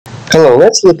Hello,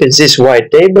 let's look at this white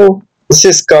table. This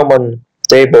is common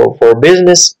table for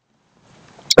business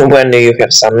when you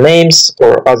have some names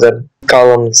or other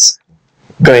columns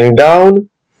going down,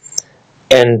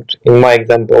 and in my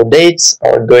example dates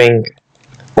are going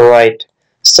right.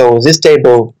 So this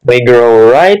table may grow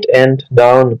right and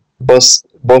down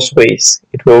both ways.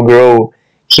 It will grow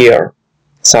here.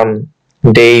 Some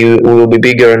day will be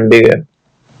bigger and bigger.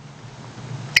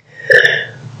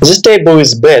 This table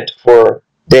is bad for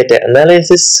data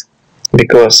analysis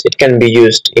because it can be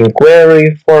used in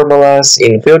query formulas,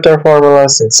 in filter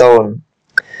formulas, and so on.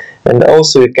 And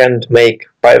also you can't make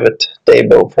pivot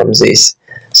table from this.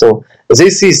 So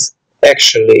this is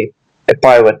actually a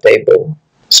pivot table.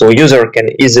 So user can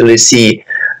easily see,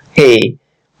 hey,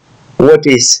 what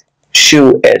is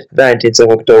shoe at 19th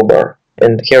of October?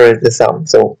 And here is the sum.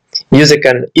 So user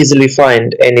can easily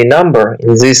find any number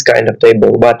in this kind of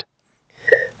table, but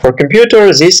for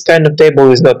computer, this kind of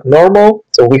table is not normal.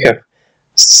 So we have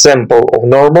sample of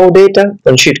normal data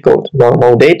and sheet code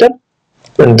normal data.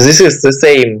 And this is the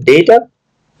same data,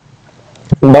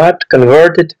 but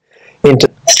converted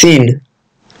into thin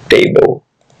table.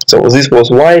 So this was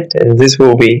white and this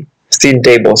will be thin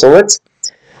table. So let's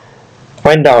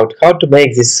find out how to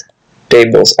make these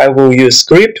tables. I will use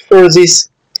script for this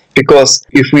because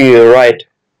if we write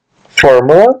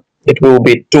formula, it will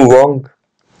be too long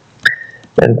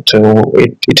and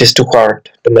it is too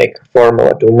hard to make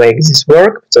formula to make this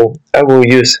work. So I will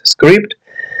use script,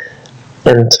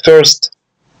 and first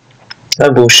I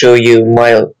will show you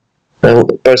my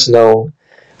personal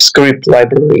script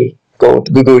library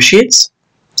called Google Sheets,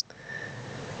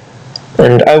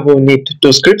 and I will need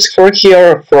two scripts for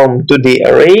here from 2D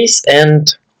arrays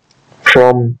and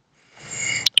from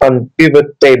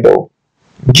Unpivot table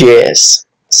JS.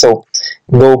 So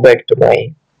go back to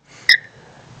my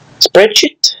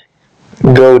spreadsheet,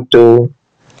 go to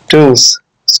Tools,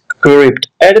 Script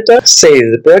Editor,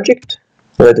 save the project,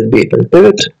 let it be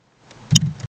Unpivot.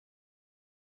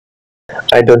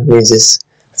 I don't need this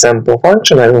sample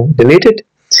function, I will delete it.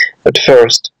 But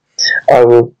first, I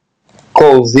will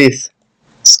call this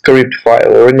script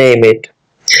file, rename it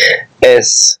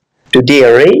as 2D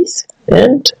arrays,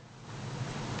 and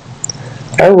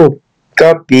I will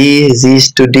copy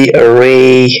this 2D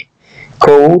array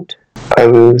code. I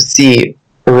will see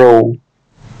row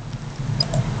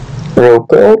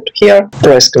code here,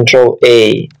 press Ctrl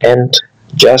A and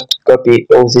just copy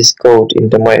all this code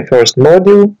into my first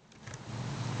module.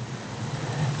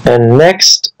 And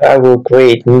next I will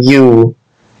create new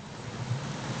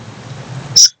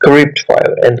script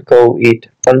file and call it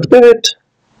Unpivot.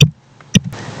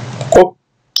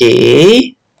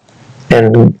 Okay,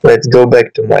 and let's go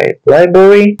back to my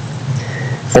library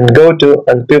and go to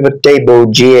Unpivot table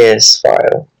JS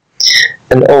file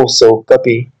and also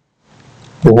copy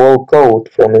the whole code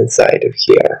from inside of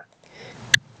here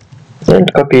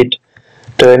and copy it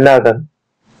to another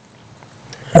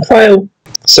file.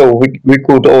 So we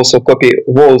could also copy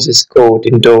all this code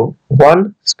into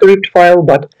one script file,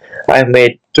 but I've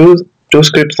made two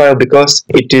script files because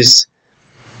it is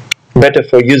better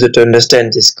for user to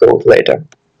understand this code later.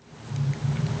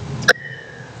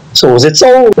 So that's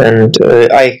all, and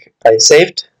I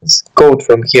saved this code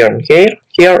from here and here.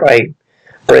 Here I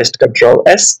pressed Ctrl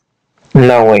S.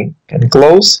 Now I can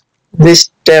close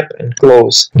this tab and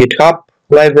close GitHub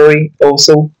library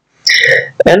also,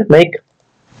 and make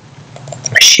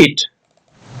a sheet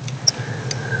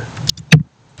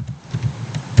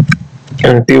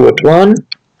and pivot 1.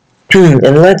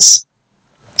 And let's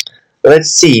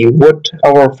see what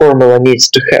our formula needs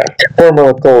to have.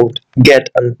 Formula called get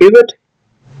unpivot.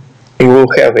 You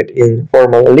will have it in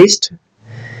formula list.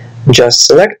 Just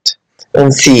select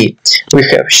and see. We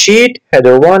have sheet,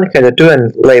 header 1, header 2,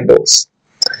 and labels.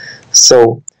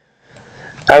 So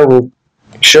I will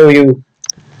show you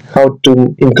how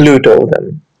to include all of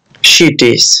them. Sheet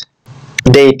is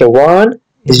data 1,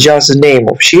 is just the name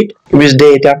of sheet with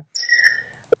data.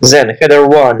 Then header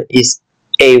 1 is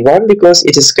A1 because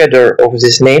it is header of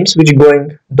these names which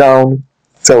going down.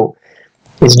 So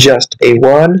it's just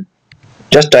A1.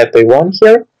 Just type A1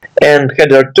 here. And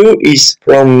header 2 is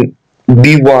from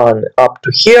B1 up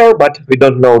to here, but we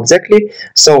don't know exactly.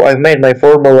 So I've made my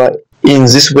formula in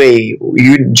this way.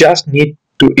 You just need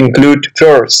to include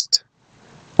first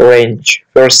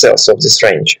cells of this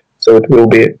range. So it will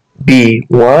be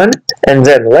B1, and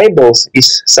then labels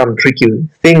is some tricky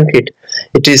thing.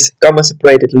 It is comma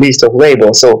separated list of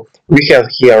labels. So we have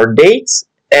here dates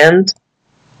and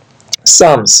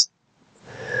sums.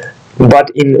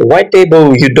 But in white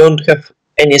table you don't have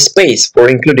any space for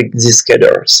including these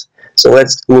headers. So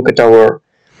let's look at our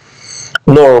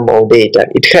normal data.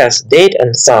 It has date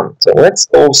and sum. So let's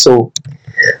also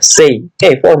say,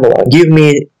 hey formula, give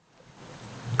me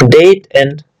date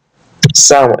and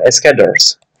sum as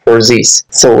headers for this.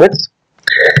 So let's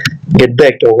get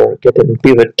back to our get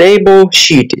pivot table.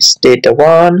 Sheet is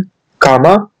data1,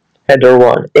 comma, header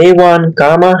 1 A1,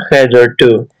 comma, header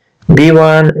 2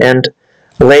 B1, and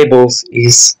labels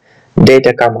is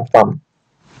data, comma, fum.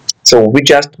 So we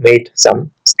just made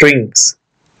some strings.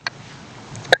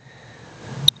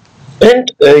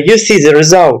 And you see the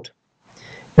result.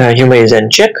 You may then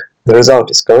check the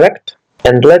result is correct.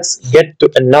 And let's get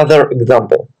to another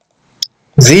example.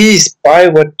 This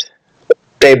pivot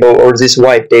table or this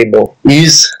white table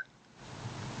is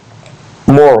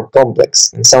more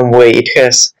complex in some way. It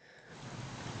has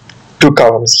two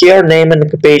columns here, name and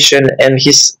occupation, and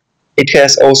it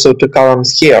has also two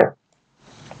columns here,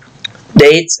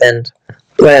 dates and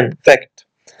plan fact.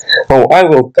 Now I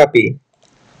will copy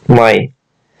my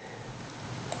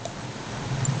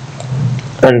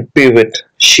Unpivot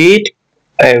sheet.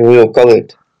 I will call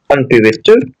it Unpivot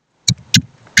 2.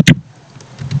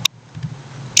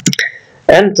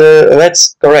 And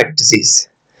let's correct this.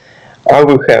 I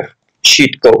will have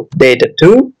sheet called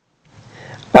data2.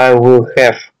 I will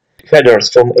have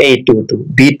headers from A2 to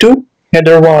B2,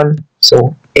 header 1.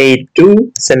 So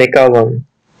A2 semicolon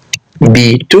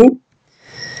B2.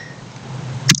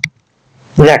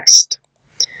 Next,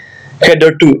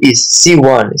 header 2 is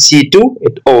C1, C2.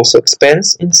 It also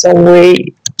expands in some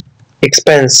way,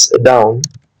 expands down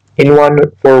in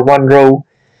for one row.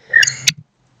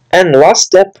 And last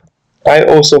step, I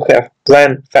also have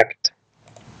plan fact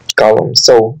column.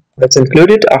 So let's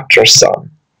include it after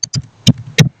sum.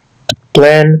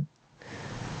 Plan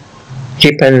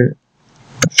hyphen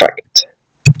fact.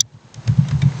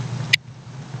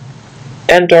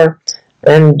 Enter,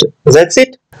 and that's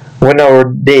it. When our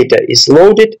data is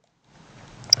loaded,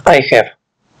 I have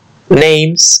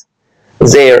names,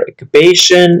 their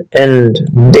occupation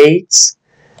and dates,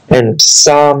 and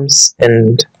sums,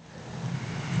 and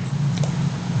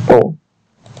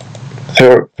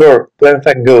plan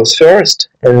fact goes first,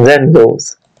 and then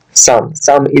goes sum.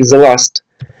 Sum is the last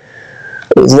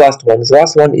one. The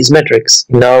last one is matrix.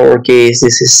 In our case,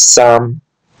 this is sum.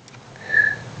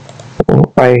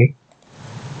 I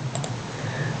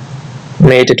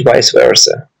made it vice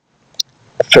versa.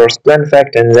 First plan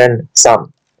fact and then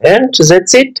sum. And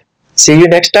that's it. See you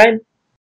next time.